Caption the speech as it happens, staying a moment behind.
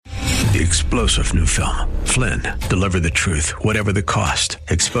The explosive new film, Flynn, deliver the truth, whatever the cost,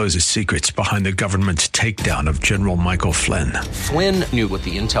 exposes secrets behind the government's takedown of General Michael Flynn. Flynn knew what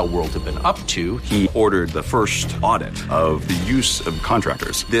the intel world had been up to. He ordered the first audit of the use of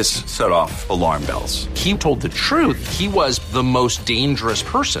contractors. This set off alarm bells. He told the truth. He was the most dangerous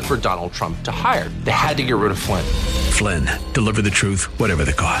person for Donald Trump to hire. They had to get rid of Flynn. Flynn, deliver the truth, whatever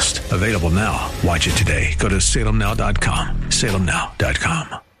the cost. Available now. Watch it today. Go to salemnow.com.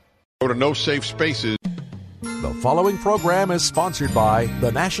 salemnow.com. Go to No Safe Spaces. The following program is sponsored by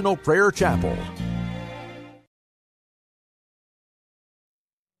the National Prayer Chapel.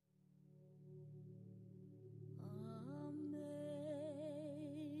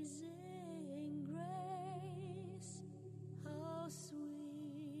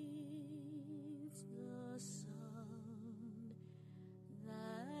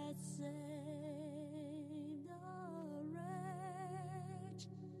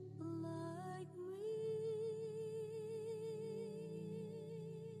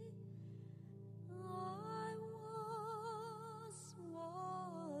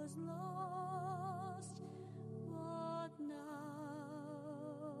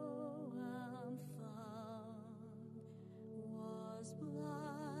 Was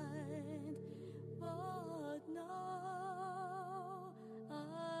blind, but now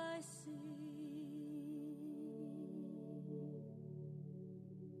I see.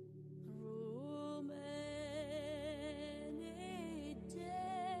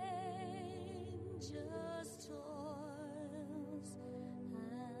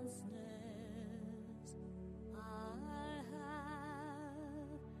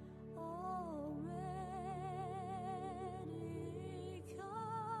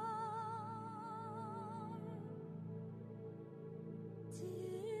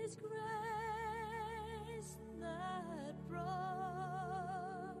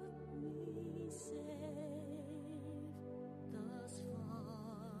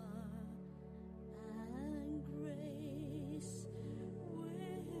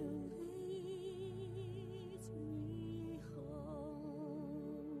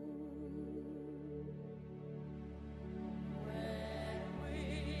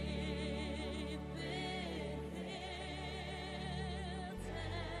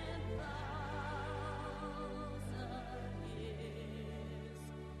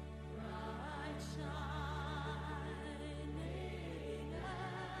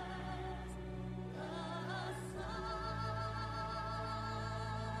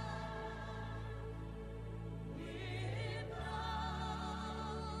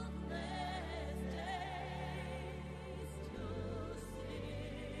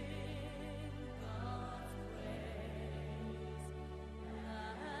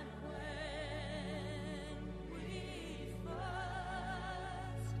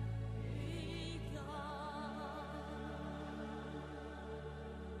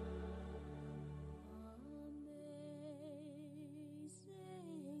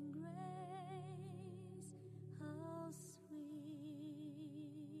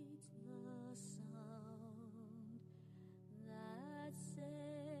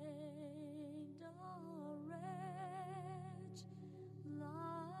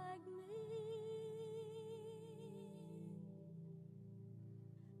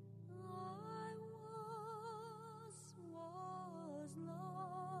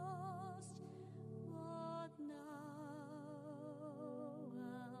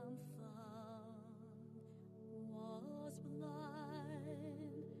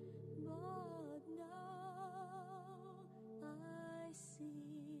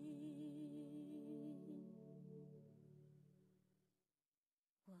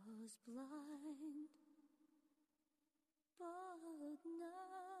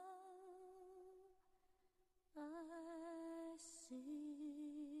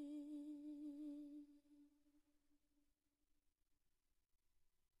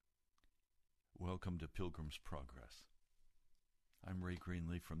 Welcome to Pilgrim's Progress. I'm Ray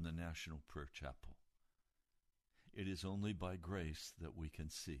Greenlee from the National Prayer Chapel. It is only by grace that we can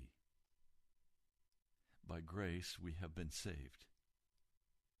see. By grace we have been saved.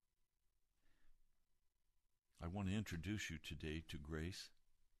 I want to introduce you today to grace.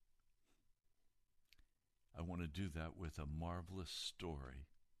 I want to do that with a marvelous story.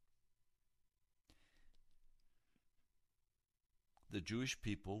 The Jewish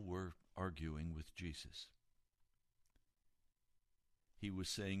people were arguing with Jesus. He was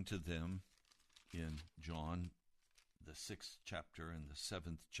saying to them in John, the 6th chapter and the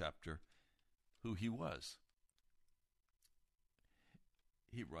 7th chapter, who he was.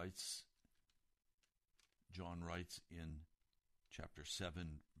 He writes, John writes in chapter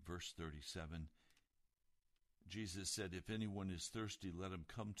 7, verse 37, Jesus said, "If anyone is thirsty, let him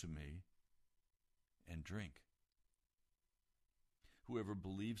come to me and drink. Whoever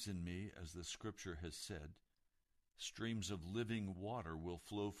believes in me, as the scripture has said, streams of living water will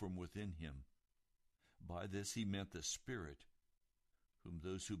flow from within him." By this he meant the Spirit, whom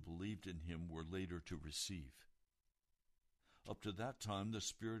those who believed in him were later to receive. Up to that time, the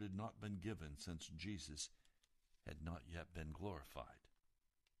Spirit had not been given, since Jesus had not yet been glorified.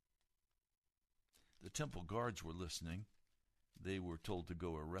 The temple guards were listening. They were told to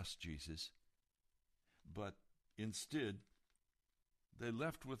go arrest Jesus, but instead, they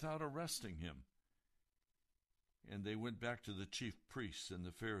left without arresting him. And they went back to the chief priests and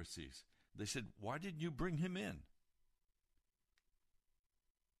the Pharisees. They said, "Why didn't you bring him in?"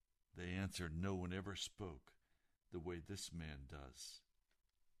 They answered, "No one ever spoke the way this man does."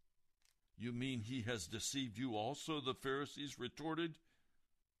 "You mean he has deceived you also?" the Pharisees retorted.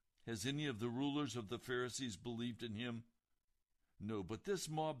 "Has any of the rulers of the Pharisees believed in him?" "No, but this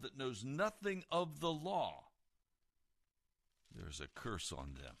mob that knows nothing of the law, there's a curse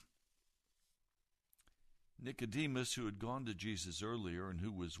on them." Nicodemus, who had gone to Jesus earlier and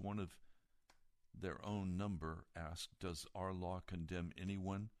who was one of their own number, asked, "Does our law condemn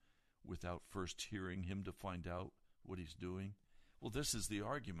anyone without first hearing him to find out what he's doing?" Well, this is the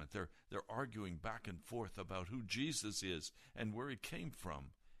argument. They're arguing back and forth about who Jesus is and where he came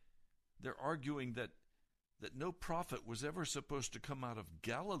from. They're arguing that no prophet was ever supposed to come out of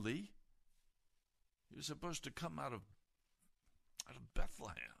Galilee. He was supposed to come out of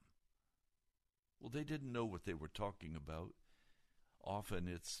Bethlehem. Well, they didn't know what they were talking about. Often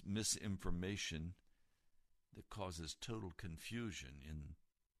it's misinformation that causes total confusion in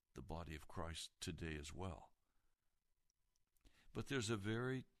the body of Christ today as well. But there's a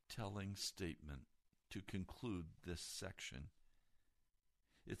very telling statement to conclude this section.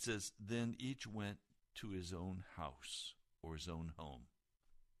 It says, "Then each went to his own house," or his own home.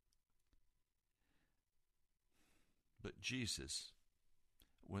 But Jesus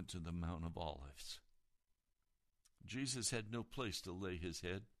went to the Mount of Olives. Jesus had no place to lay his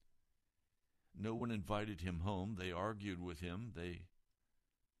head. No one invited him home. They argued with him. They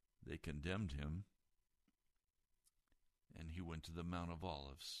condemned him. And he went to the Mount of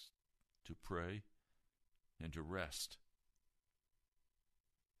Olives to pray and to rest.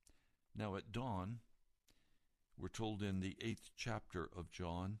 Now at dawn, we're told in the 8th chapter of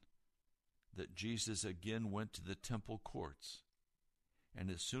John that Jesus again went to the temple courts.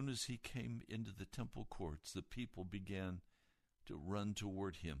 And as soon as he came into the temple courts, the people began to run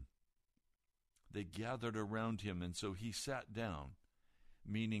toward him. They gathered around him, and so he sat down,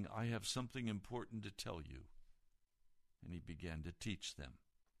 meaning, "I have something important to tell you." And he began to teach them.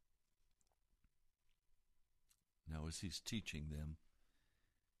 Now, as he's teaching them,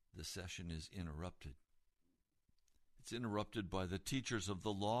 the session is interrupted. It's interrupted by the teachers of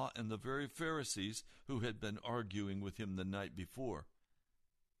the law and the very Pharisees who had been arguing with him the night before.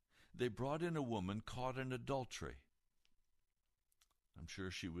 They brought in a woman caught in adultery. I'm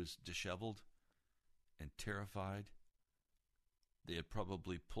sure she was disheveled and terrified. They had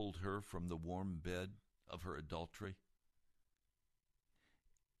probably pulled her from the warm bed of her adultery.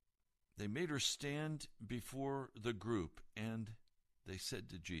 They made her stand before the group, and they said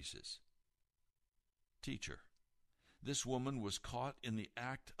to Jesus, "Teacher, this woman was caught in the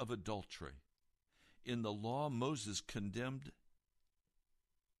act of adultery. In the law, Moses condemned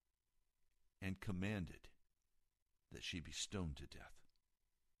and commanded that she be stoned to death.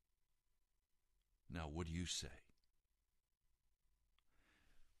 Now, what do you say?"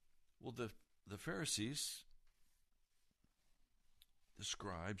 Well, the Pharisees, the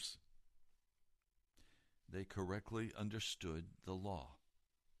scribes, they correctly understood the law.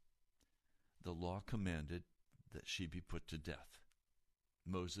 The law commanded that she be put to death.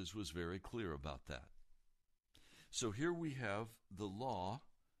 Moses was very clear about that. So here we have the law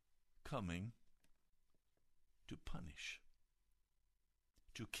coming to punish,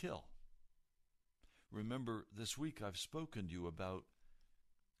 to kill. Remember, this week I've spoken to you about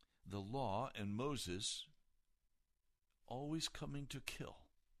the law and Moses always coming to kill,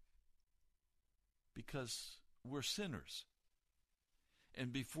 because we're sinners.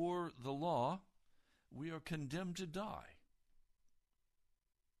 And before the law, we are condemned to die.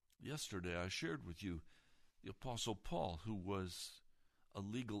 Yesterday I shared with you the Apostle Paul, who was a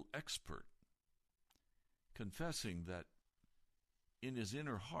legal expert, confessing that in his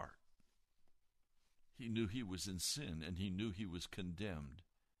inner heart, he knew he was in sin and he knew he was condemned,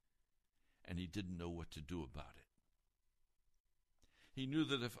 and he didn't know what to do about it. He knew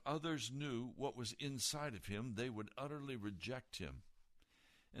that if others knew what was inside of him, they would utterly reject him.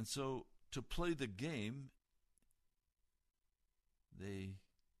 And so to play the game, they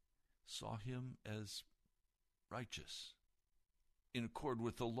saw him as righteous, in accord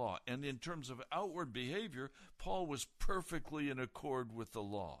with the law. And in terms of outward behavior, Paul was perfectly in accord with the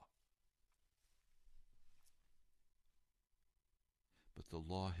law. But the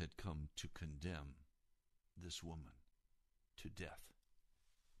law had come to condemn this woman to death.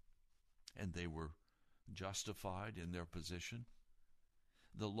 And they were justified in their position.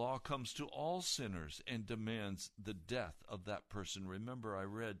 The law comes to all sinners and demands the death of that person. Remember, I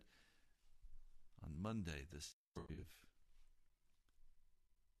read on Monday the story of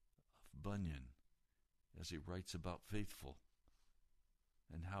Bunyan as he writes about Faithful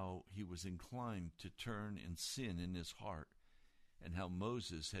and how he was inclined to turn and sin in his heart, and how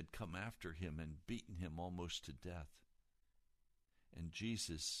Moses had come after him and beaten him almost to death. And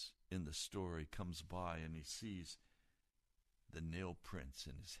Jesus in the story comes by and he sees the nail prints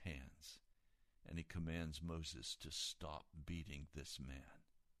in his hands, and he commands Moses to stop beating this man.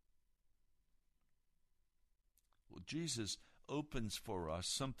 Well, Jesus opens for us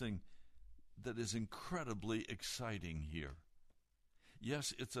something that is incredibly exciting here.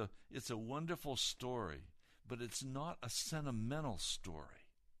 Yes, it's a wonderful story, but it's not a sentimental story.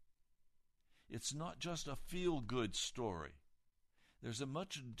 It's not just a feel-good story. There's a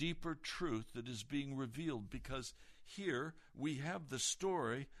much deeper truth that is being revealed, because here we have the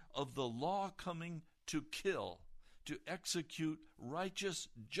story of the law coming to kill, to execute righteous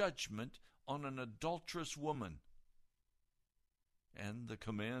judgment on an adulterous woman. And the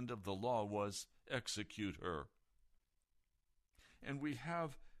command of the law was, execute her. And we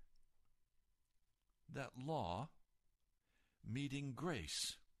have that law meeting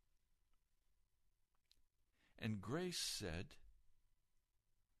grace. And grace said,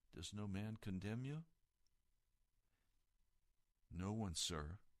 does no man condemn you? No one,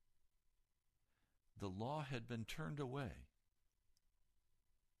 sir. The law had been turned away,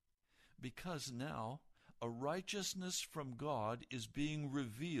 because now a righteousness from God is being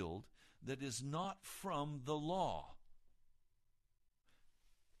revealed that is not from the law.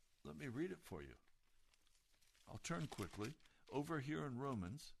 Let me read it for you. I'll turn quickly over here in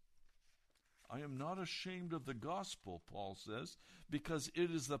Romans. I am not ashamed of the gospel, Paul says, because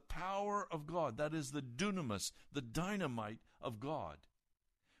it is the power of God. That is the dunamis, the dynamite of God,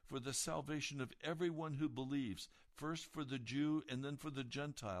 for the salvation of everyone who believes, first for the Jew and then for the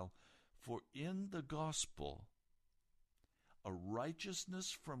Gentile. For in the gospel, a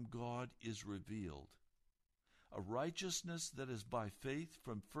righteousness from God is revealed, a righteousness that is by faith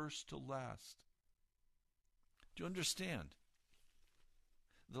from first to last. Do you understand?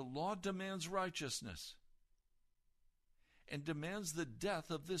 The law demands righteousness and demands the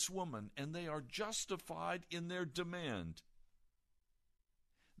death of this woman, and they are justified in their demand.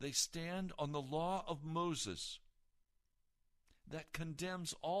 They stand on the law of Moses that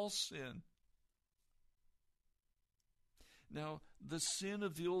condemns all sin. Now, the sin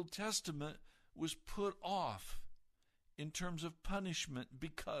of the Old Testament was put off in terms of punishment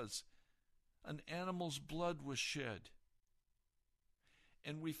because an animal's blood was shed.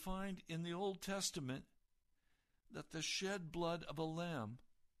 And we find in the Old Testament that the shed blood of a lamb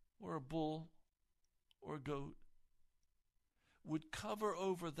or a bull or a goat would cover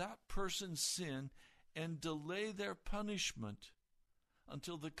over that person's sin and delay their punishment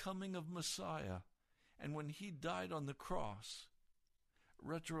until the coming of Messiah. And when he died on the cross,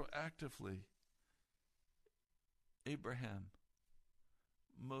 retroactively, Abraham,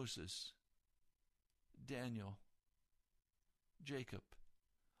 Moses, Daniel, Jacob,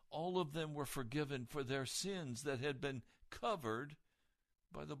 all of them were forgiven for their sins that had been covered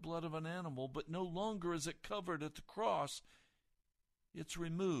by the blood of an animal, but no longer is it covered at the cross. It's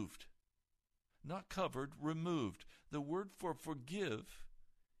removed. Not covered, removed. The word for forgive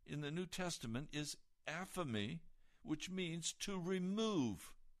in the New Testament is aphemi, which means to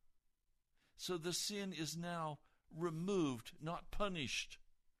remove. So the sin is now removed, not punished.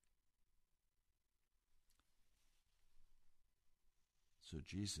 So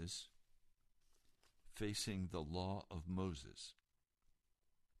Jesus, facing the law of Moses,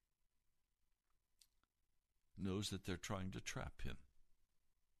 knows that they're trying to trap him.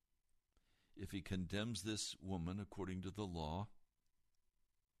 If he condemns this woman according to the law,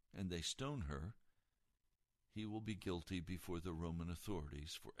 and they stone her, he will be guilty before the Roman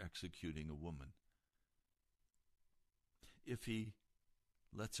authorities for executing a woman. If he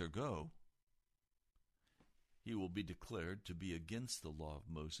lets her go, he will be declared to be against the law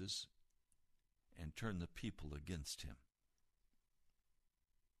of Moses and turn the people against him.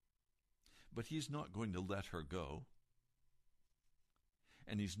 But he's not going to let her go.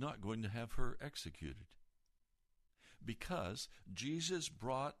 and he's not going to have her executed. Because Jesus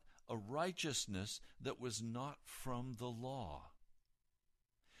brought a righteousness that was not from the law.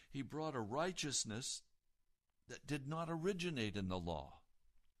 He brought a righteousness that did not originate in the law.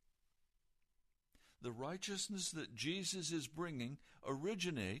 The righteousness that Jesus is bringing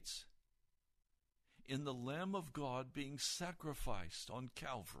originates in the Lamb of God being sacrificed on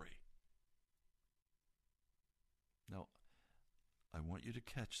Calvary. Now, I want you to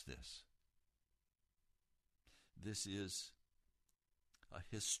catch this. This is a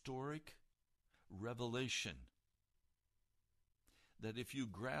historic revelation that if you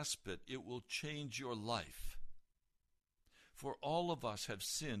grasp it, it will change your life. For all of us have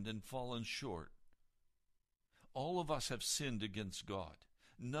sinned and fallen short. All of us have sinned against God.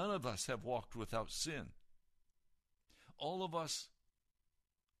 None of us have walked without sin. All of us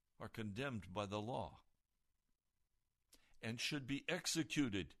are condemned by the law and should be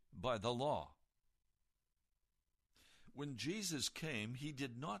executed by the law. When Jesus came, he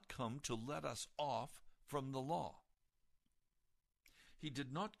did not come to let us off from the law. He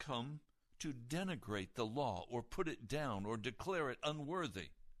did not come to denigrate the law or put it down or declare it unworthy.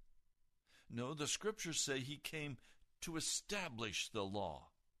 No, the scriptures say he came to establish the law.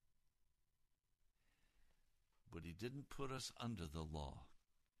 But he didn't put us under the law.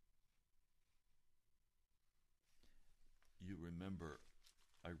 You remember,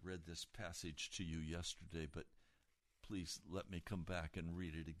 I read this passage to you yesterday, but please let me come back and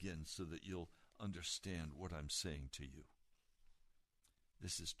read it again so that you'll understand what I'm saying to you.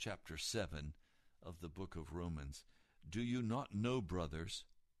 This is chapter 7 of the book of Romans. Do you not know, brothers,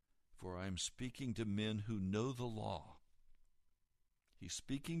 for I am speaking to men who know the law. He's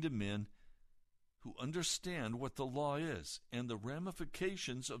speaking to men who understand what the law is and the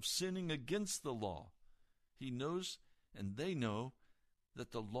ramifications of sinning against the law. He knows and they know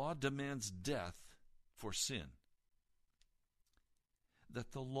that the law demands death for sin.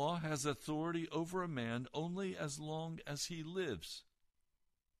 That the law has authority over a man only as long as he lives.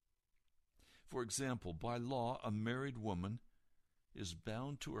 For example, by law, a married woman is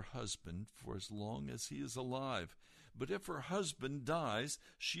bound to her husband for as long as he is alive. But if her husband dies,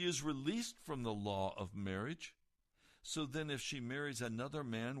 she is released from the law of marriage. So then if she marries another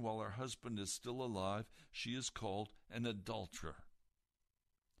man while her husband is still alive, she is called an adulterer.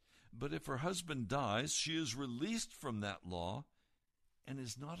 But if her husband dies, she is released from that law and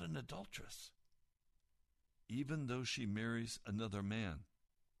is not an adulteress, even though she marries another man.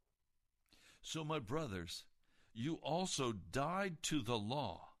 So, my brothers, you also died to the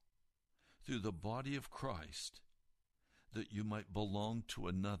law through the body of Christ, that you might belong to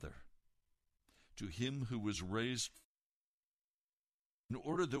another, to him who was raised, in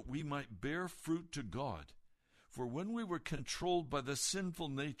order that we might bear fruit to God. For when we were controlled by the sinful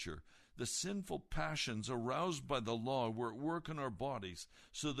nature, the sinful passions aroused by the law were at work in our bodies,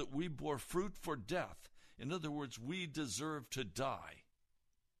 so that we bore fruit for death. In other words, we deserve to die.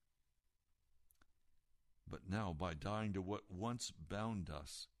 But now, by dying to what once bound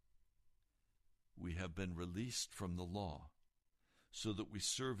us, we have been released from the law, so that we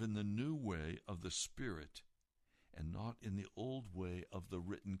serve in the new way of the Spirit and not in the old way of the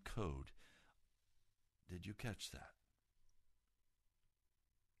written code. Did you catch that?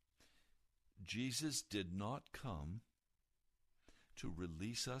 Jesus did not come to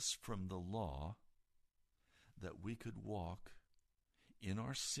release us from the law that we could walk in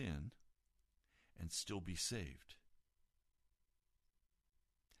our sin and still be saved.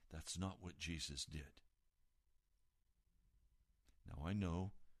 That's not what Jesus did. Now, I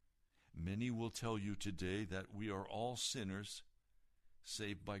know many will tell you today that we are all sinners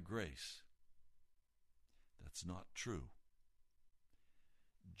saved by grace. That's not true.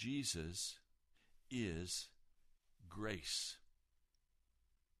 Jesus is grace.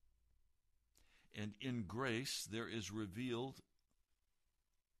 And in grace there is revealed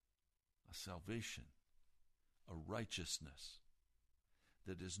a salvation, a righteousness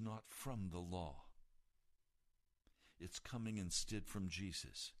that is not from the law. It's coming instead from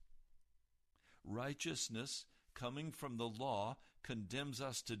Jesus. Righteousness coming from the law condemns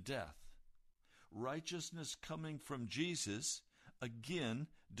us to death. Righteousness coming from Jesus, again,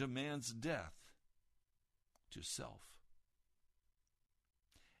 demands death to self.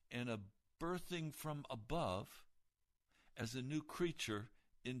 And a birthing from above as a new creature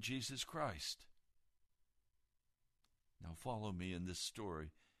in Jesus Christ. Now follow me in this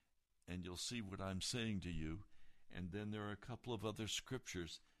story, and you'll see what I'm saying to you. And then there are a couple of other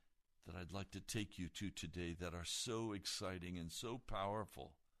scriptures that I'd like to take you to today that are so exciting and so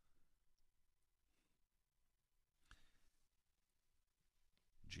powerful.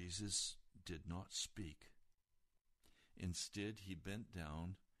 Jesus did not speak. Instead, he bent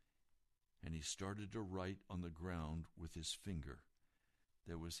down and he started to write on the ground with his finger.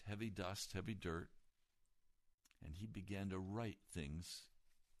 There was heavy dust, heavy dirt, and he began to write things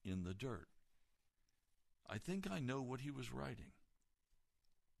in the dirt. I think I know what he was writing.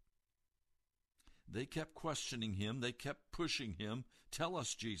 They kept questioning him. They kept pushing him. Tell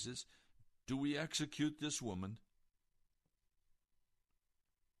us, Jesus, do we execute this woman?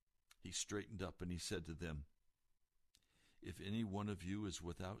 He straightened up and he said to them, if any one of you is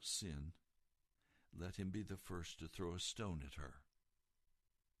without sin, let him be the first to throw a stone at her.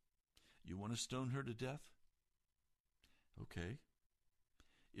 You want to stone her to death? Okay.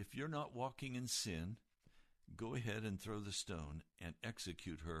 If you're not walking in sin, go ahead and throw the stone and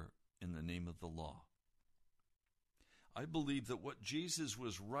execute her in the name of the law. I believe that what Jesus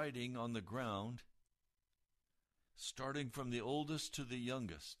was writing on the ground, starting from the oldest to the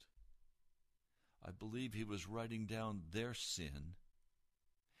youngest, I believe he was writing down their sin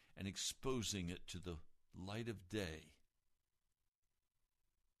and exposing it to the light of day.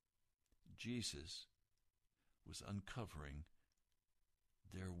 Jesus was uncovering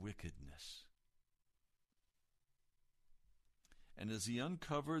their wickedness. And as he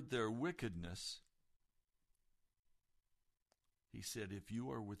uncovered their wickedness, he said, if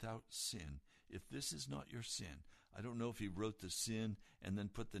you are without sin, if this is not your sin, I don't know if he wrote the sin and then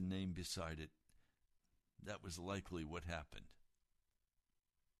put the name beside it. That was likely what happened.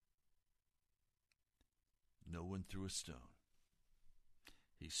 No one threw a stone.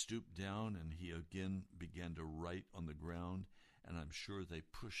 He stooped down and he again began to write on the ground, and I'm sure they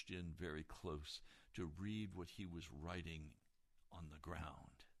pushed in very close to read what he was writing on the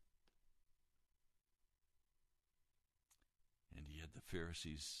ground. And he had the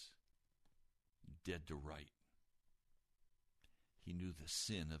Pharisees dead to right. He knew the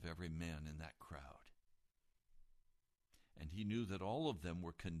sin of every man in that crowd. And he knew that all of them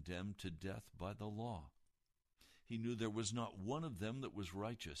were condemned to death by the law. He knew there was not one of them that was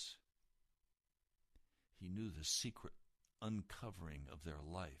righteous. He knew the secret uncovering of their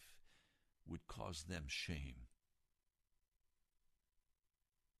life would cause them shame.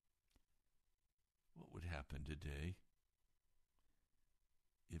 What would happen today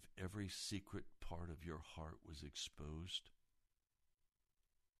if every secret part of your heart was exposed?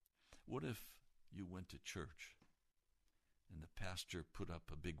 What if you went to church and the pastor put up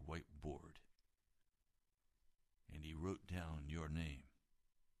a big whiteboard and he wrote down your name,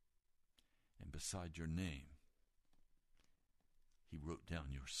 and beside your name he wrote down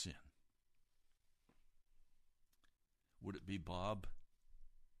your sin? Would it be Bob?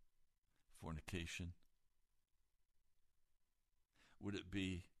 Fornication? Would it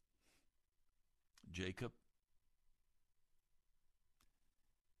be Jacob?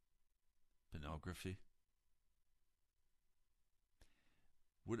 Pornography?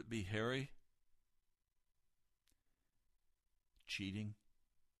 Would it be Harry? Cheating?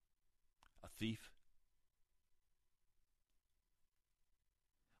 A thief?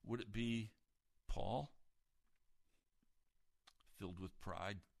 Would it be Paul? Filled with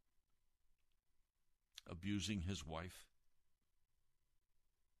pride? Abusing his wife?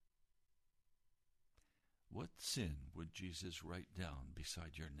 What sin would Jesus write down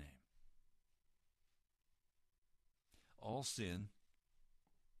beside your name? All sin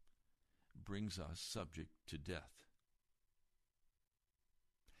brings us subject to death.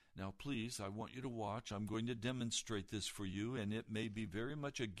 Now, please, I want you to watch. I'm going to demonstrate this for you, and it may be very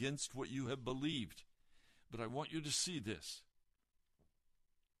much against what you have believed, but I want you to see this.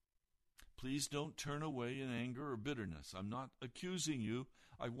 Please don't turn away in anger or bitterness. I'm not accusing you.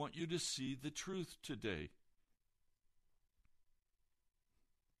 I want you to see the truth today.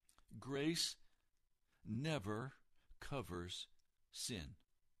 Grace never covers sin.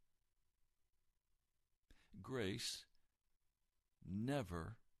 Grace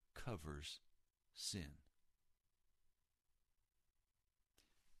never covers sin.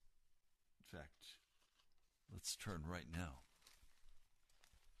 In fact, let's turn right now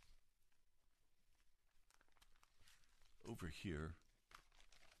over here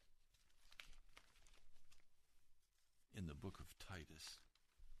in the book of Titus.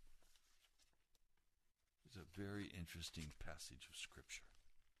 There's a very interesting passage of Scripture.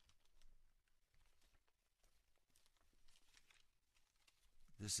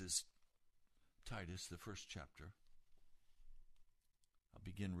 This is Titus, the first chapter. I'll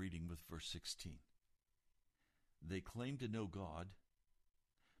begin reading with verse 16. They claim to know God,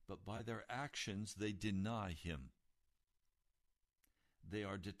 but by their actions they deny him. They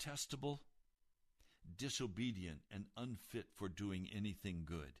are detestable. disobedient and unfit for doing anything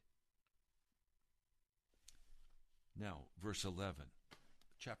good. Now, verse 11.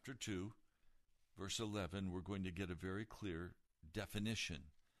 Chapter 2, verse 11, we're going to get a very clear definition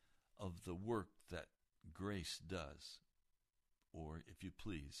of the work that grace does, or, if you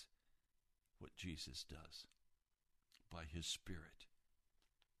please, what Jesus does by his Spirit.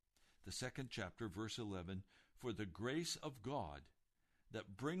 The second chapter, verse 11, for the grace of God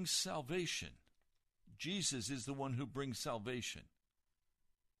that brings salvation. Jesus is the one who brings salvation.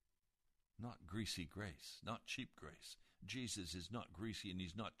 Not greasy grace, not cheap grace. Jesus is not greasy and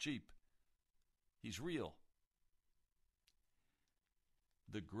he's not cheap. He's real.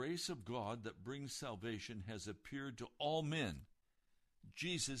 The grace of God that brings salvation has appeared to all men.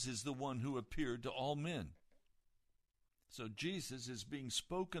 Jesus is the one who appeared to all men. So Jesus is being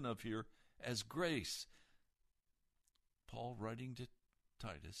spoken of here as grace. Paul, writing to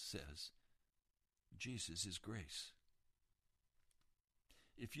Titus, says, Jesus is grace.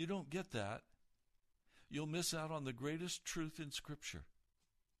 If you don't get that, you'll miss out on the greatest truth in Scripture.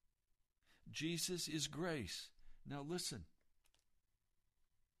 Jesus is grace. Now listen.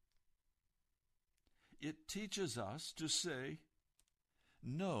 It teaches us to say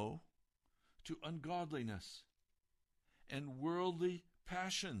no to ungodliness and worldly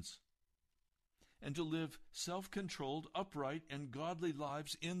passions, and to live self-controlled, upright, and godly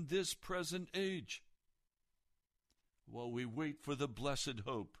lives in this present age, while we wait for the blessed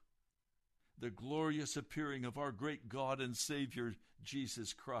hope, the glorious appearing of our great God and Savior,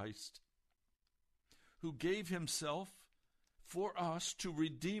 Jesus Christ, who gave himself for us to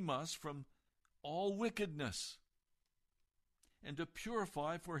redeem us from all wickedness, and to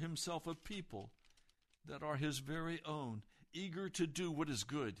purify for himself a people that are his very own, eager to do what is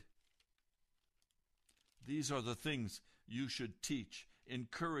good. These are the things you should teach,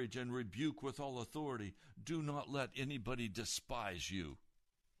 encourage, and rebuke with all authority. Do not let anybody despise you.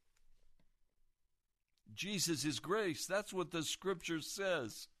 Jesus is grace. That's what the Scripture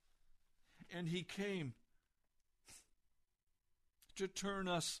says. And he came to turn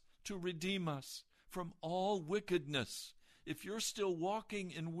us, to redeem us from all wickedness. If you're still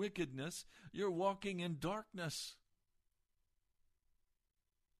walking in wickedness, you're walking in darkness.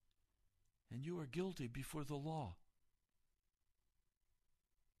 And you are guilty before the law.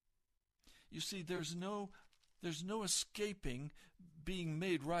 You see, there's no escaping being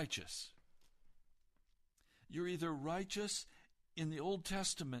made righteous. You're either righteous in the Old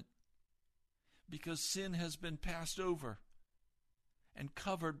Testament because sin has been passed over and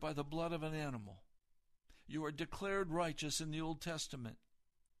covered by the blood of an animal. You are declared righteous in the Old Testament.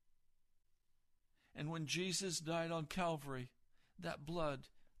 And when Jesus died on Calvary, that blood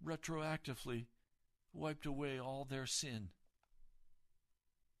retroactively wiped away all their sin.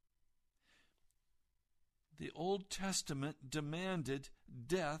 The Old Testament demanded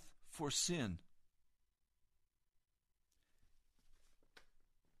death for sin.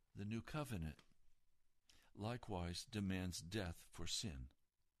 The New Covenant likewise demands death for sin,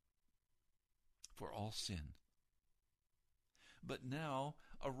 for all sin. But now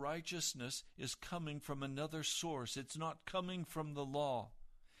a righteousness is coming from another source. It's not coming from the law.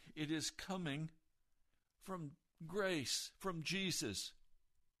 It is coming from grace, from Jesus.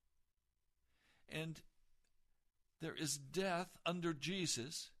 And there is death under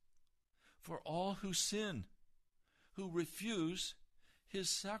Jesus for all who sin, who refuse his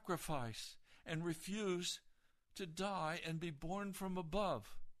sacrifice and refuse to die and be born from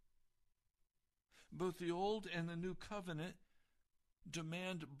above. Both the Old and the New Covenant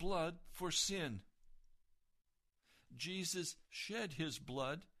demand blood for sin. Jesus shed his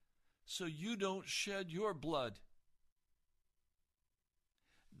blood so you don't shed your blood.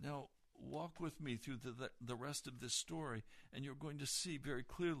 Now, walk with me through the rest of this story, and you're going to see very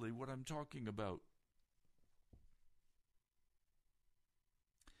clearly what I'm talking about.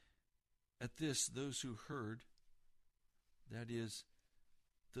 At this, those who heard, that is,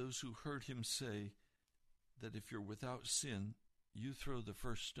 those who heard him say that if you're without sin, you throw the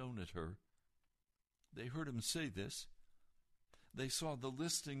first stone at her. They heard him say this. They saw the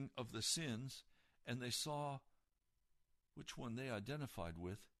listing of the sins, and they saw which one they identified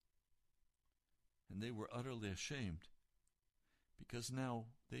with, and they were utterly ashamed, because now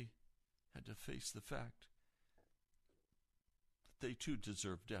they had to face the fact that they too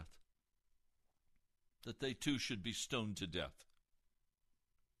deserve death, that they too should be stoned to death.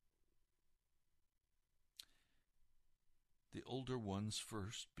 The older ones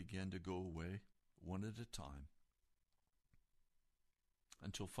first began to go away, one at a time,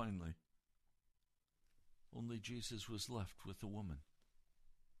 until finally only Jesus was left with the woman.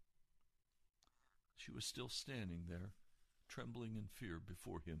 She was still standing there, trembling in fear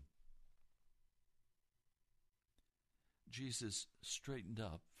before him. Jesus straightened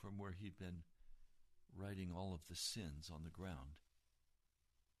up from where he'd been writing all of the sins on the ground.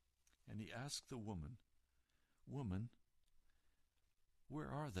 And he asked the woman, "Woman, where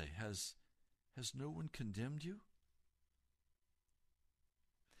are they? Has no one condemned you?"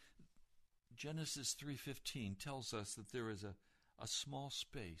 Genesis 3:15 tells us that there is a small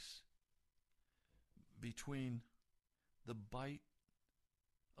space between the bite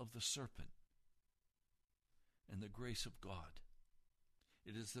of the serpent and the grace of God.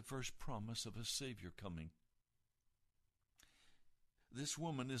 It is the first promise of a Savior coming. This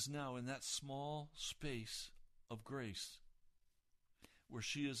woman is now in that small space of grace where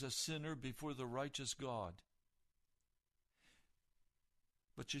she is a sinner before the righteous God.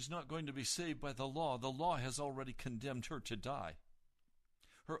 But she's not going to be saved by the law. The law has already condemned her to die.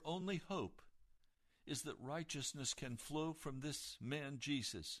 Her only hope is that righteousness can flow from this man,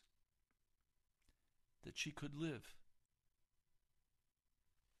 Jesus, that she could live.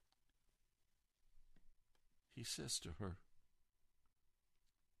 He says to her,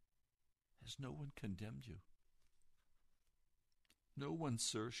 "Has no one condemned you?" "No one,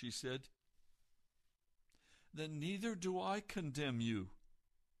 sir," she said. "Then neither do I condemn you."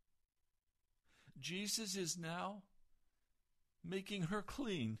 Jesus is now making her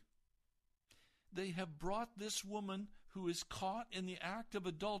clean. They have brought this woman who is caught in the act of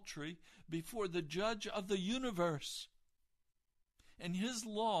adultery before the judge of the universe. And his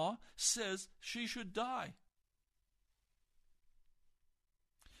law says she should die.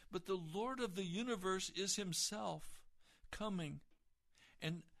 But the Lord of the universe is himself coming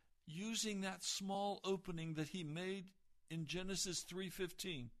and using that small opening that he made in Genesis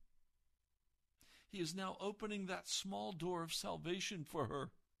 3:15. He is now opening that small door of salvation for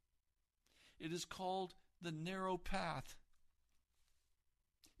her. It is called the narrow path.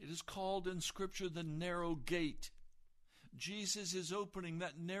 It is called in Scripture the narrow gate. Jesus is opening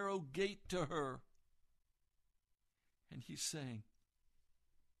that narrow gate to her. And he's saying,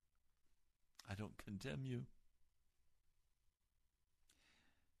 "I don't condemn you."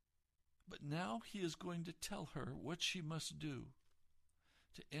 But now he is going to tell her what she must do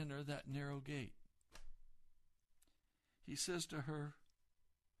to enter that narrow gate. He says to her,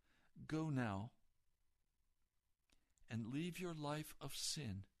 "Go now and leave your life of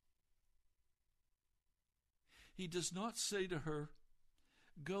sin." He does not say to her,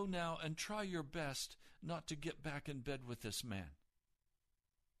 "Go now and try your best not to get back in bed with this man."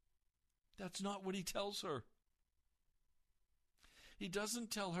 That's not what he tells her. He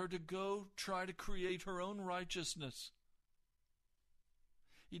doesn't tell her to go try to create her own righteousness.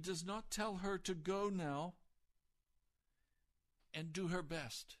 He does not tell her to go now and do her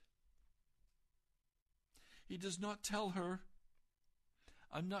best. He does not tell her,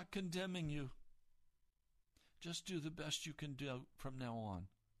 "I'm not condemning you. Just do the best you can do from now on."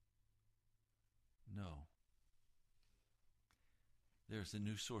 No. There's a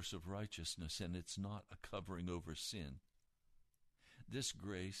new source of righteousness, and it's not a covering over sin. This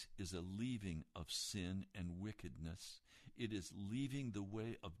grace is a leaving of sin and wickedness. It is leaving the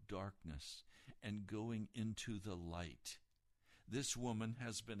way of darkness and going into the light. This woman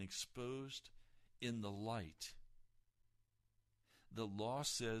has been exposed in the light. The law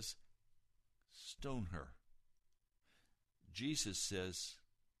says, stone her. Jesus says,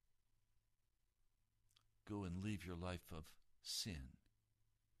 go and leave your life of sin.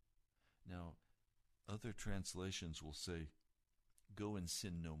 Now, other translations will say, go and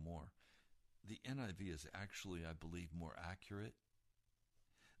sin no more. The NIV is actually, I believe, more accurate.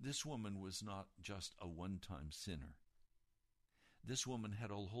 This woman was not just a one-time sinner. This woman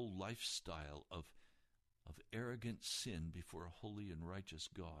had a whole lifestyle of arrogant sin before a holy and righteous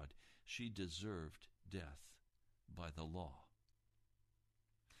God. She deserved death by the law.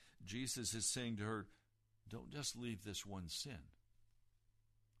 Jesus is saying to her, don't just leave this one sin.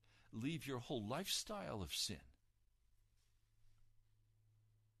 Leave your whole lifestyle of sin.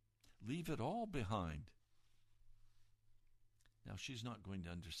 Leave it all behind. Now, she's not going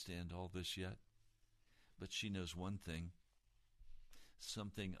to understand all this yet, but she knows one thing.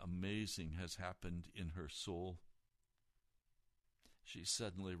 Something amazing has happened in her soul. She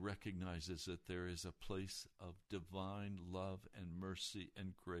suddenly recognizes that there is a place of divine love and mercy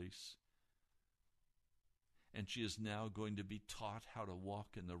and grace. And she is now going to be taught how to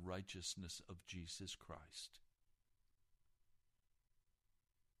walk in the righteousness of Jesus Christ.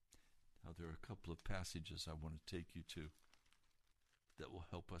 Now, there are a couple of passages I want to take you to that will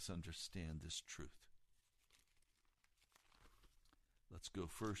help us understand this truth. Let's go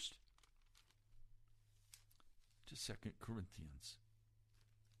first to 2 Corinthians.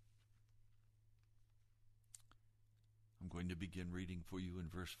 I'm going to begin reading for you in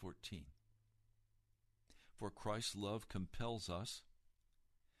verse 14. For Christ's love compels us,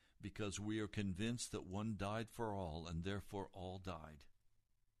 because we are convinced that one died for all, and therefore all died.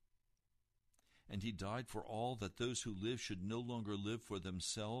 And he died for all, that those who live should no longer live for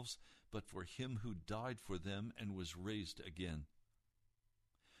themselves, but for him who died for them and was raised again.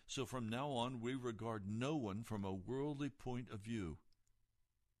 So from now on we regard no one from a worldly point of view.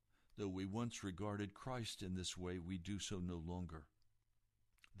 Though we once regarded Christ in this way, we do so no longer.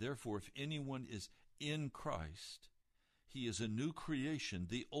 Therefore, if anyone is in Christ, he is a new creation.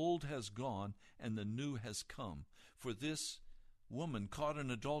 The old has gone, and the new has come. For this woman caught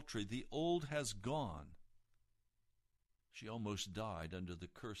in adultery, the old has gone. She almost died under the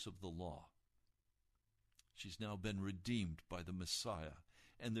curse of the law. She's now been redeemed by the Messiah,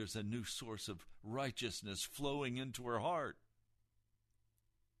 and there's a new source of righteousness flowing into her heart.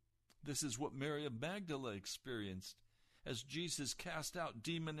 This is what Mary of Magdala experienced as Jesus cast out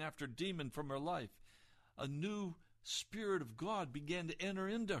demon after demon from her life. A new Spirit of God began to enter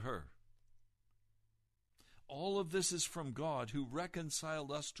into her. All of this is from God, who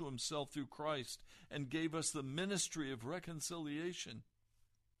reconciled us to himself through Christ and gave us the ministry of reconciliation.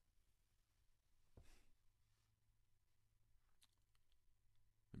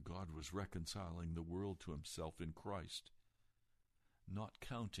 God was reconciling the world to himself in Christ, not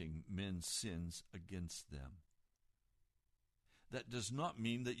counting men's sins against them. That does not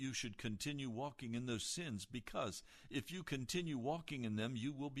mean that you should continue walking in those sins, because if you continue walking in them,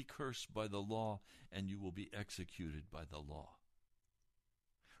 you will be cursed by the law and you will be executed by the law.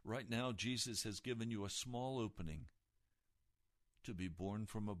 Right now, Jesus has given you a small opening to be born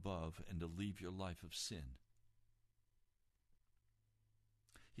from above and to leave your life of sin.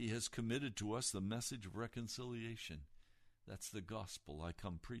 He has committed to us the message of reconciliation. That's the gospel I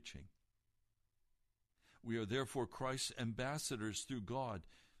come preaching. We are therefore Christ's ambassadors through God.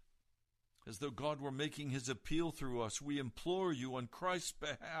 As though God were making his appeal through us, we implore you on Christ's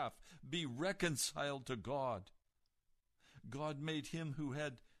behalf, be reconciled to God. God made him who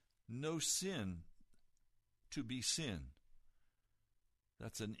had no sin to be sin.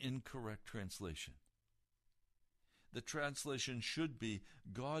 That's an incorrect translation. The translation should be,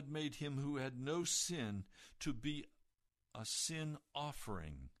 God made him who had no sin to be a sin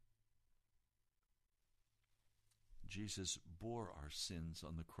offering. Jesus bore our sins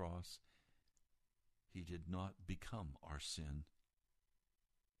on the cross. He did not become our sin.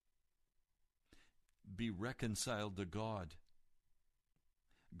 Be reconciled to God.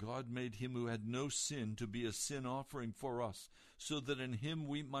 God made him who had no sin to be a sin offering for us, so that in him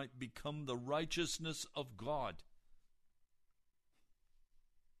we might become the righteousness of God.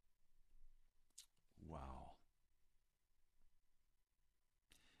 Wow.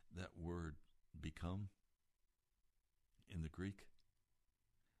 That word, become, in the Greek,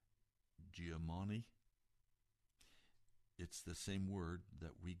 geomoni, it's the same word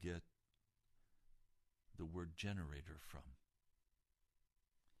that we get the word generator from.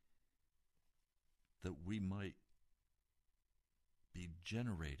 That we might be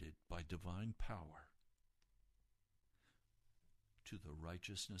generated by divine power to the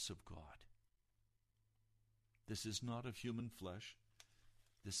righteousness of God. This is not of human flesh.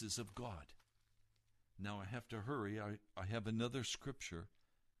 This is of God. Now I have to hurry. I have another scripture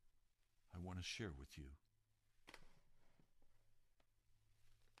I want to share with you.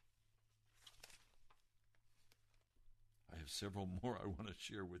 I have several more I want to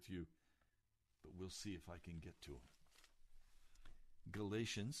share with you, but we'll see if I can get to them.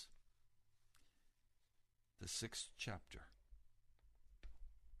 Galatians, the 6th chapter.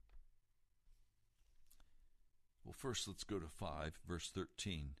 Well, first let's go to 5, verse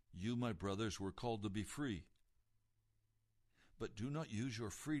 13. You, my brothers, were called to be free, but do not use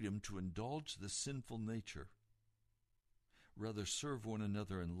your freedom to indulge the sinful nature. Rather, serve one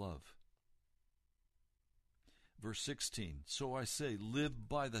another in love. Verse 16. So I say, live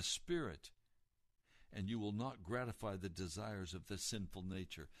by the Spirit, and you will not gratify the desires of the sinful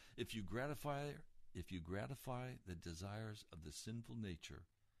nature. If you gratify the desires of the sinful nature,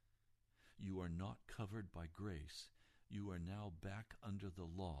 you are not covered by grace. You are now back under the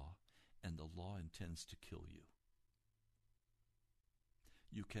law, and the law intends to kill you.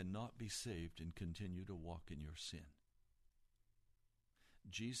 You cannot be saved and continue to walk in your sin.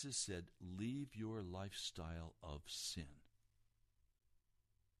 Jesus said, leave your lifestyle of sin.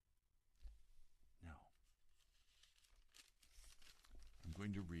 Now, I'm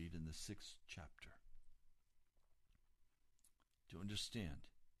going to read in the 6th chapter. To understand,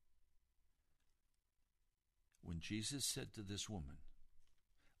 When Jesus said to this woman,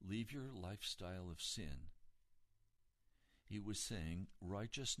 leave your lifestyle of sin, he was saying,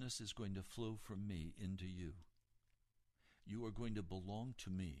 righteousness is going to flow from me into you. You are going to belong to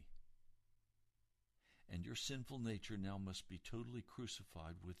me. And your sinful nature now must be totally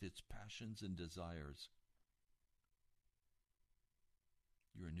crucified with its passions and desires.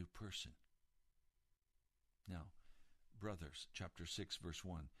 You're a new person. Now, brothers, chapter 6, verse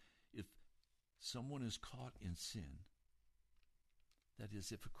 1, if someone is caught in sin, that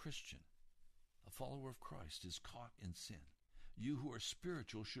is, if a Christian, a follower of Christ, is caught in sin, you who are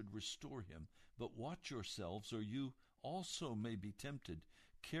spiritual should restore him, but watch yourselves, or you also may be tempted.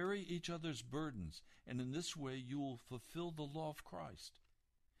 Carry each other's burdens, and in this way you will fulfill the law of Christ.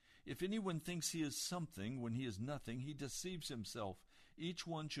 If anyone thinks he is something when he is nothing, he deceives himself. Each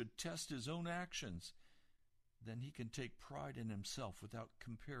one should test his own actions. Then he can take pride in himself without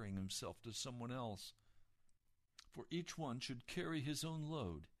comparing himself to someone else. For each one should carry his own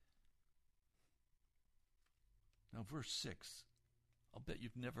load. Now, verse 6. I'll bet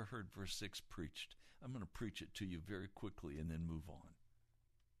you've never heard verse 6 preached. I'm going to preach it to you very quickly and then move on.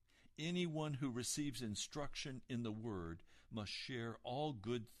 Anyone who receives instruction in the Word must share all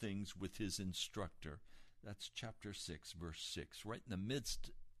good things with his instructor. That's chapter 6, verse 6. Right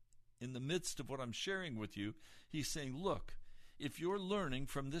in the midst of what I'm sharing with you, he's saying, look, if you're learning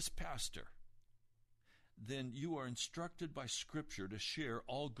from this pastor, then you are instructed by Scripture to share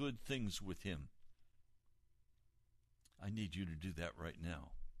all good things with him. I need you to do that right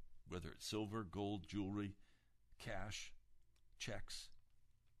now, whether it's silver, gold, jewelry, cash, checks.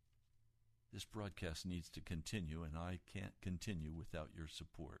 This broadcast needs to continue, and I can't continue without your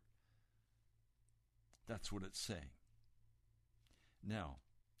support. That's what it's saying. Now,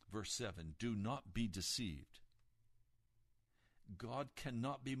 verse 7, do not be deceived. God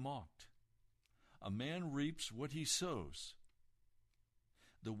cannot be mocked. A man reaps what he sows.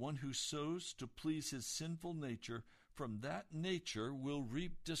 The one who sows to please his sinful nature, from that nature will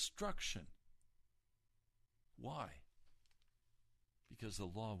reap destruction. Why? Because the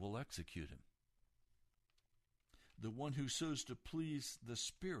law will execute him. The one who sows to please the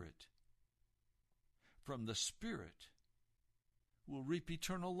Spirit, from the Spirit will reap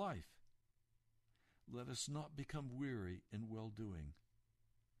eternal life. Let us not become weary in well-doing,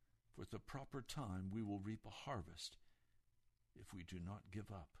 for at the proper time we will reap a harvest if we do not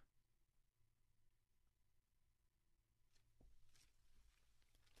give up.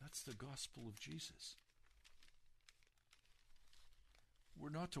 That's the gospel of Jesus. We're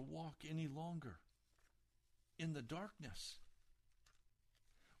not to walk any longer in the darkness.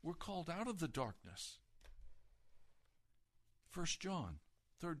 We're called out of the darkness. 1 John,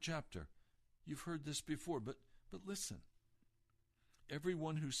 3rd chapter. You've heard this before, but listen.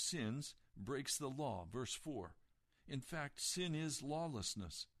 Everyone who sins breaks the law, verse 4. In fact, sin is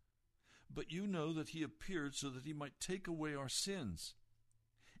lawlessness. But you know that he appeared so that he might take away our sins.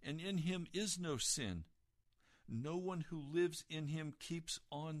 And in him is no sin. No one who lives in him keeps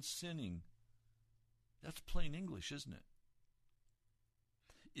on sinning. That's plain English, isn't it?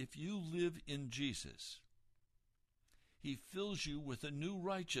 If you live in Jesus, he fills you with a new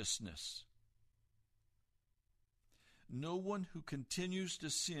righteousness. No one who continues to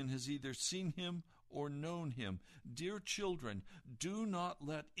sin has either seen him or known him. Dear children, do not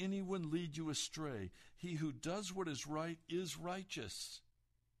let anyone lead you astray. He who does what is right is righteous,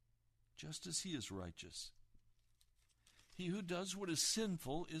 just as he is righteous. He who does what is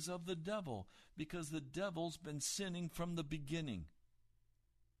sinful is of the devil, because the devil's been sinning from the beginning.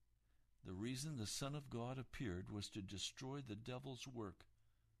 The reason the Son of God appeared was to destroy the devil's work.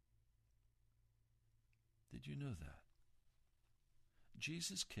 Did you know that?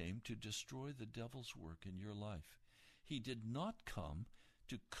 Jesus came to destroy the devil's work in your life. He did not come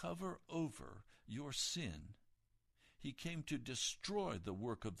to cover over your sin. He came to destroy the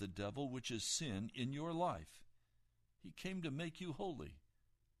work of the devil, which is sin, in your life. He came to make you holy.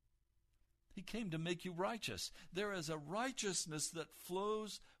 He came to make you righteous. There is a righteousness that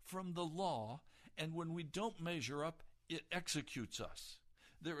flows from the law, and when we don't measure up, it executes us.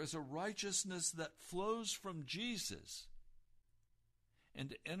 There is a righteousness that flows from Jesus.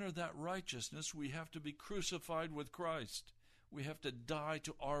 And to enter that righteousness, we have to be crucified with Christ. We have to die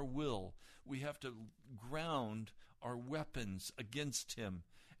to our will. We have to ground our weapons against him.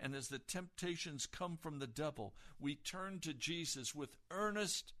 And as the temptations come from the devil, we turn to Jesus with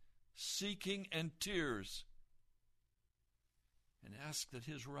earnest seeking and tears and ask that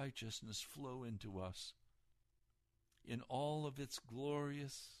his righteousness flow into us in all of its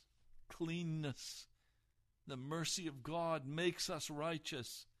glorious cleanness. The mercy of God makes us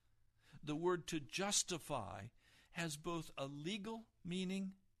righteous. The word to justify has both a legal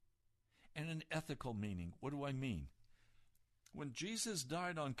meaning and an ethical meaning. What do I mean? When Jesus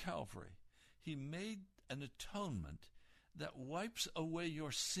died on Calvary, he made an atonement that wipes away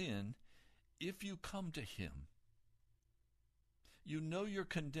your sin if you come to him. You know you're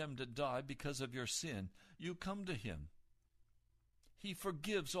condemned to die because of your sin. You come to him. He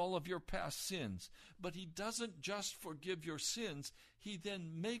forgives all of your past sins, but he doesn't just forgive your sins, he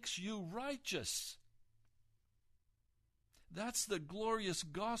then makes you righteous. That's the glorious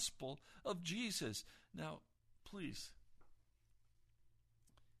gospel of Jesus. Now, please,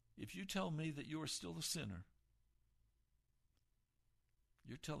 if you tell me that you are still a sinner,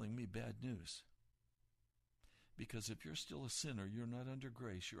 you're telling me bad news. Because if you're still a sinner, you're not under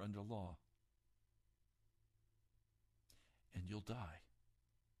grace, you're under law. And you'll die.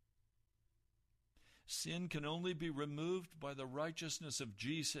 Sin can only be removed by the righteousness of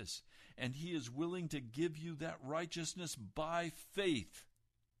Jesus, and he is willing to give you that righteousness by faith.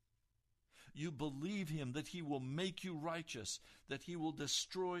 You believe him that he will make you righteous, that he will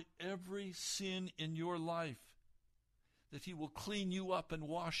destroy every sin in your life, that he will clean you up and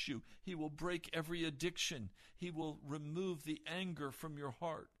wash you. He will break every addiction. He will remove the anger from your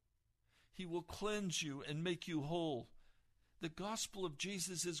heart. He will cleanse you and make you whole. The gospel of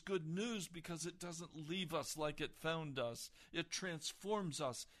Jesus is good news because it doesn't leave us like it found us. It transforms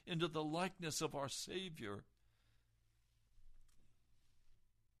us into the likeness of our Savior.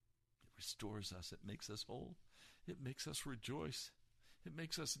 It restores us. It makes us whole. It makes us rejoice. It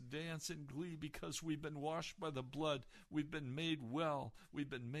makes us dance in glee because we've been washed by the blood. We've been made well.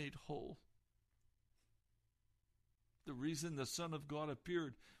 We've been made whole. The reason the Son of God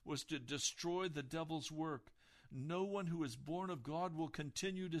appeared was to destroy the devil's work. No one who is born of God will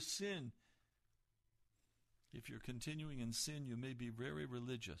continue to sin. If you're continuing in sin, you may be very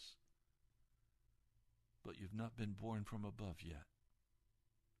religious, but you've not been born from above yet.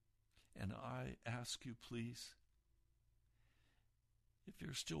 And I ask you, please, if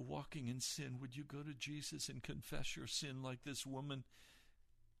you're still walking in sin, would you go to Jesus and confess your sin like this woman,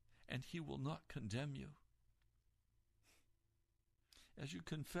 and he will not condemn you. As you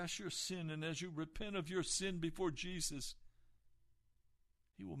confess your sin and as you repent of your sin before Jesus,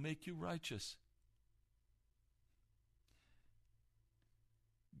 he will make you righteous.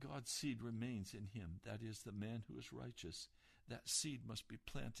 God's seed remains in him. That is, the man who is righteous. That seed must be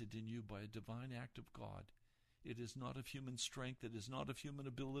planted in you by a divine act of God. It is not of human strength. It is not of human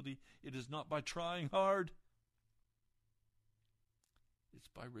ability. It is not by trying hard. It's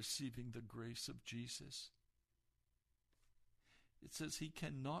by receiving the grace of Jesus. It says he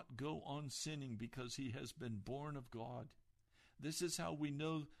cannot go on sinning because he has been born of God. This is how we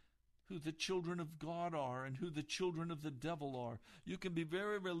know who the children of God are and who the children of the devil are. You can be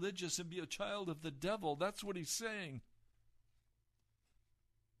very religious and be a child of the devil. That's what he's saying.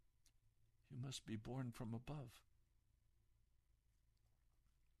 You must be born from above.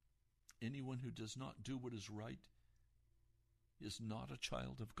 Anyone who does not do what is right is not a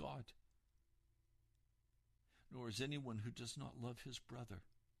child of God, nor is anyone who does not love his brother.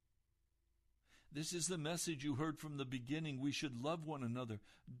 This is the message you heard from the beginning. We should love one another.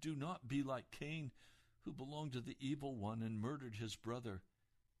 Do not be like Cain, who belonged to the evil one and murdered his brother.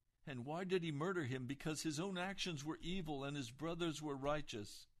 And why did he murder him? Because his own actions were evil and his brothers were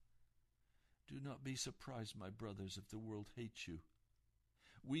righteous. Do not be surprised, my brothers, if the world hates you.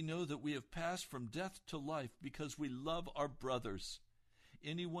 We know that we have passed from death to life because we love our brothers.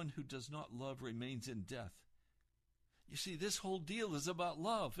 Anyone who does not love remains in death. You see, this whole deal is about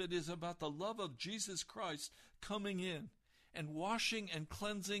love. It is about the love of Jesus Christ coming in and washing and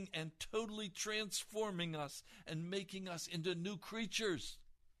cleansing and totally transforming us and making us into new creatures.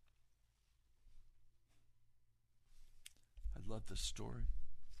 I love the story.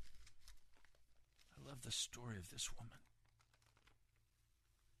 I love the story of this woman.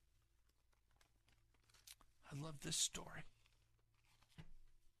 I love this story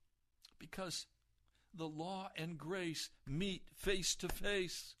because the law and grace meet face to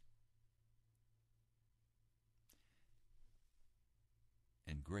face.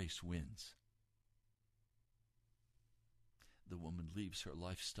 And grace wins. The woman leaves her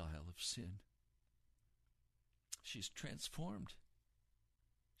lifestyle of sin. She's transformed.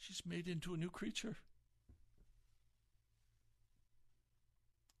 She's made into a new creature.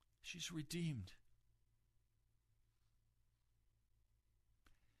 She's redeemed.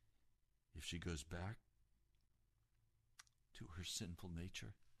 If she goes back to her sinful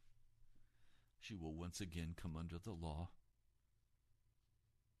nature, she will once again come under the law.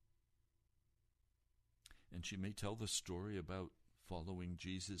 And she may tell the story about following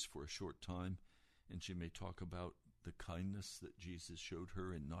Jesus for a short time, and she may talk about the kindness that Jesus showed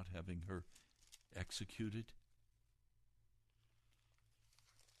her in not having her executed.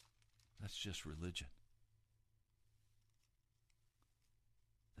 That's just religion.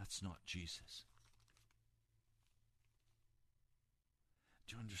 That's not Jesus.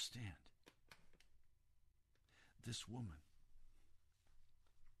 Do you understand? This woman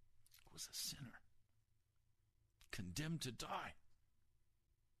was a sinner, condemned to die.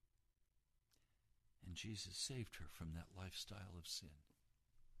 And Jesus saved her from that lifestyle of sin.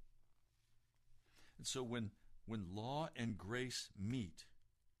 And so when law and grace meet,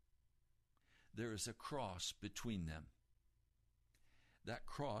 there is a cross between them. That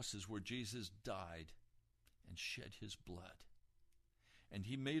cross is where Jesus died and shed his blood. And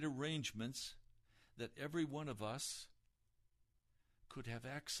he made arrangements that every one of us could have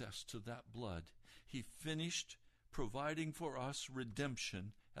access to that blood. He finished providing for us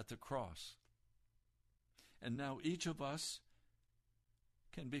redemption at the cross. And now each of us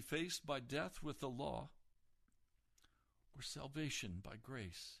can be faced by death with the law or salvation by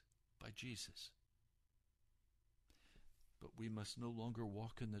grace, by Jesus. But we must no longer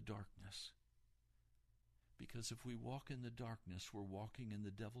walk in the darkness. Because if we walk in the darkness, we're walking in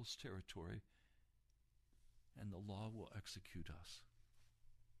the devil's territory, and the law will execute us.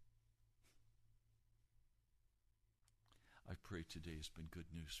 I pray today has been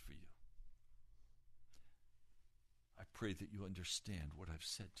good news for you. I pray that you understand what I've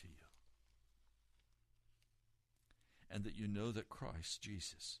said to you, and that you know that Christ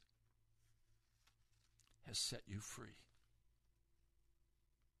Jesus has set you free.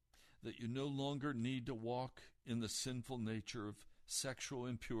 That you no longer need to walk in the sinful nature of sexual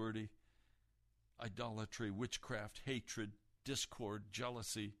impurity, idolatry, witchcraft, hatred, discord,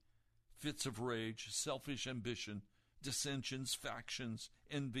 jealousy, fits of rage, selfish ambition, dissensions, factions,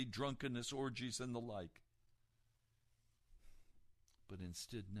 envy, drunkenness, orgies, and the like. But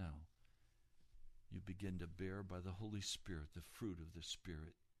instead now, you begin to bear by the Holy Spirit the fruit of the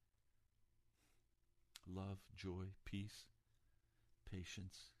Spirit. Love, joy, peace,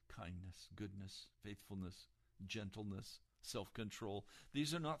 patience, kindness, goodness, faithfulness, gentleness, self-control.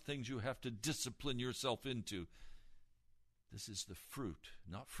 These are not things you have to discipline yourself into. This is the fruit,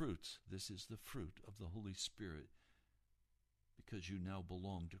 not fruits. This is the fruit of the Holy Spirit, because you now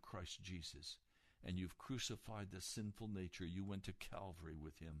belong to Christ Jesus, and you've crucified the sinful nature. You went to Calvary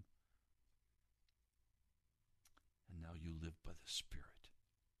with him, and now you live by the Spirit.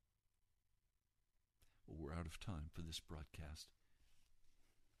 Well, we're out of time for this broadcast.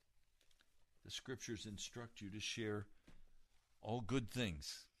 The Scriptures instruct you to share all good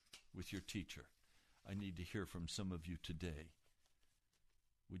things with your teacher. I need to hear from some of you today.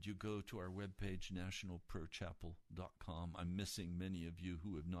 Would you go to our webpage, nationalprayerchapel.com? I'm missing many of you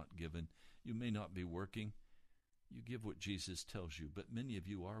who have not given. You may not be working. You give what Jesus tells you, but many of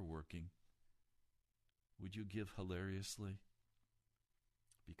you are working. Would you give hilariously?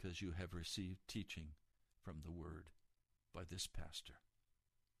 Because you have received teaching from the Word by this pastor.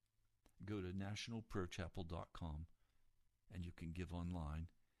 Go to nationalprayerchapel.com and you can give online,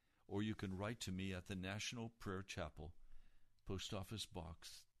 or you can write to me at the National Prayer Chapel, Post Office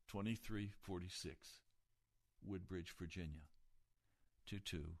Box 2346, Woodbridge, Virginia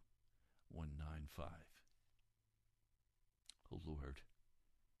 22195. Oh Lord,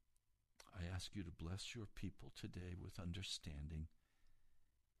 I ask you to bless your people today with understanding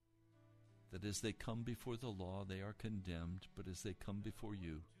that as they come before the law, they are condemned, but as they come before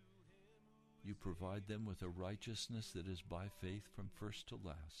you, you provide them with a righteousness that is by faith from first to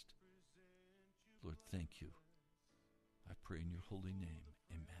last. Lord, thank you. I pray in your holy name.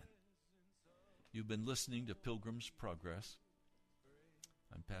 Amen. You've been listening to Pilgrim's Progress.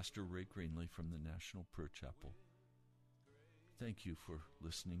 I'm Pastor Ray Greenley from the National Prayer Chapel. Thank you for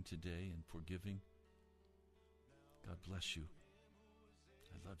listening today and for giving. God bless you.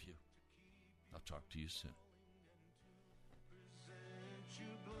 I love you. I'll talk to you soon.